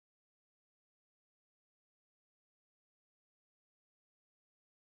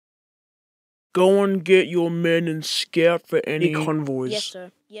Go and get your men and scout for any convoys. Yes,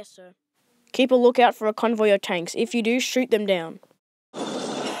 sir. Yes, sir. Keep a lookout for a convoy of tanks. If you do, shoot them down.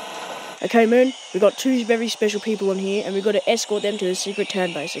 Okay, men, we've got two very special people in here, and we've got to escort them to the secret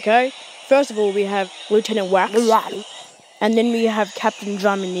town base, okay? First of all, we have Lieutenant Wax, and then we have Captain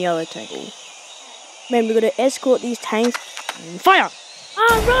Drum in the other tank. Man, we've got to escort these tanks. Fire!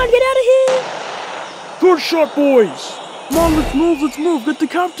 Run, get out of here! Good shot, boys! Come on, let's move, get the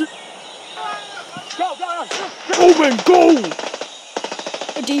captain! Go, man, go!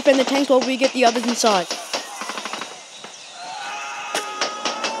 Defend the tanks while we get the others inside.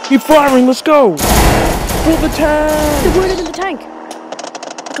 Keep firing, let's go! For the tank! They're wounded in the tank!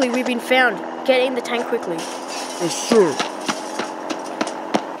 Quickly, we've been found. Get in the tank quickly. Yes, sir.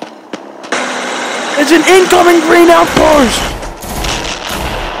 It's an incoming green outpost!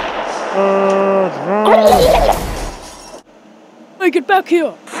 Hey, get back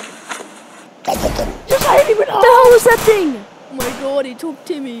here! Just hit me with the hell was that thing? Oh my god, he took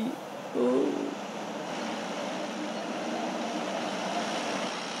Timmy. Oh.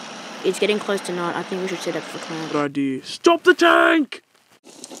 It's getting close to night. I think we should set up for clown. Good idea. Stop the tank!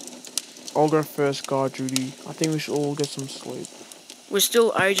 I'll go first, guard duty. I think we should all get some sleep. We're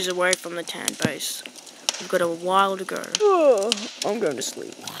still ages away from the town base. We've got a while to go. Oh, I'm going to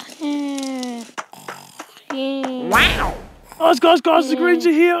sleep. Wow! Guys, the Greens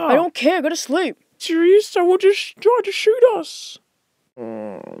are here! I don't care, go to sleep. Serious? Someone just tried to shoot us.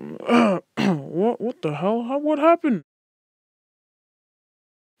 What the hell? What happened?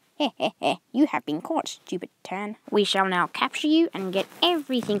 You have been caught, stupid Tan. We shall now capture you and get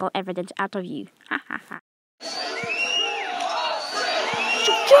every single evidence out of you. Ha ha ha.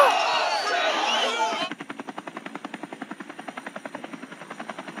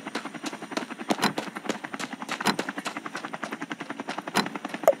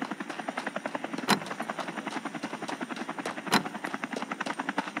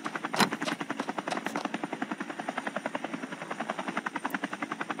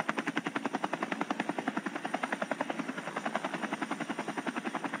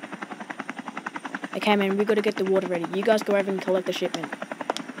 Okay, man, we gotta get the water ready. You guys go over and collect the shipment.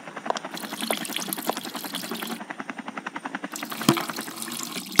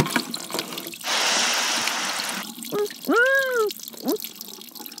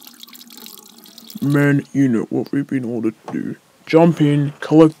 Men, you know what we've been ordered to do. Jump in,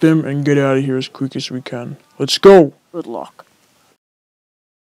 collect them, and get out of here as quick as we can. Let's go! Good luck.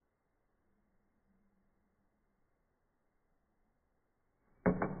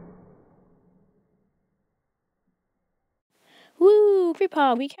 Woo!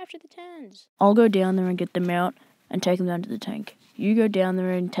 Grandpa, we captured the Tans. I'll go down there and get them out and take them down to the tank. You go down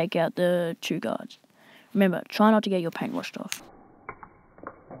there and take out the two guards. Remember, try not to get your paint washed off.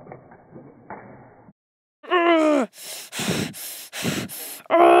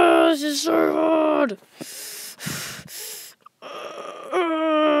 This is so hard!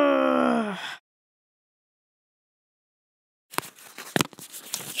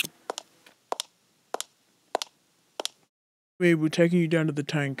 Wait, we're taking you down to the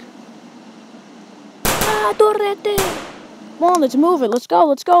tank. Torrete! Come on, let's move it. Let's go.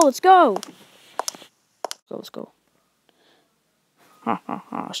 Let's go. Ha ha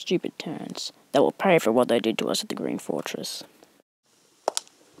ha, stupid Terrans. That will pay for what they did to us at the Green Fortress.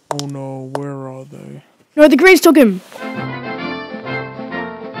 Oh no, where are they? No, the Greens took him!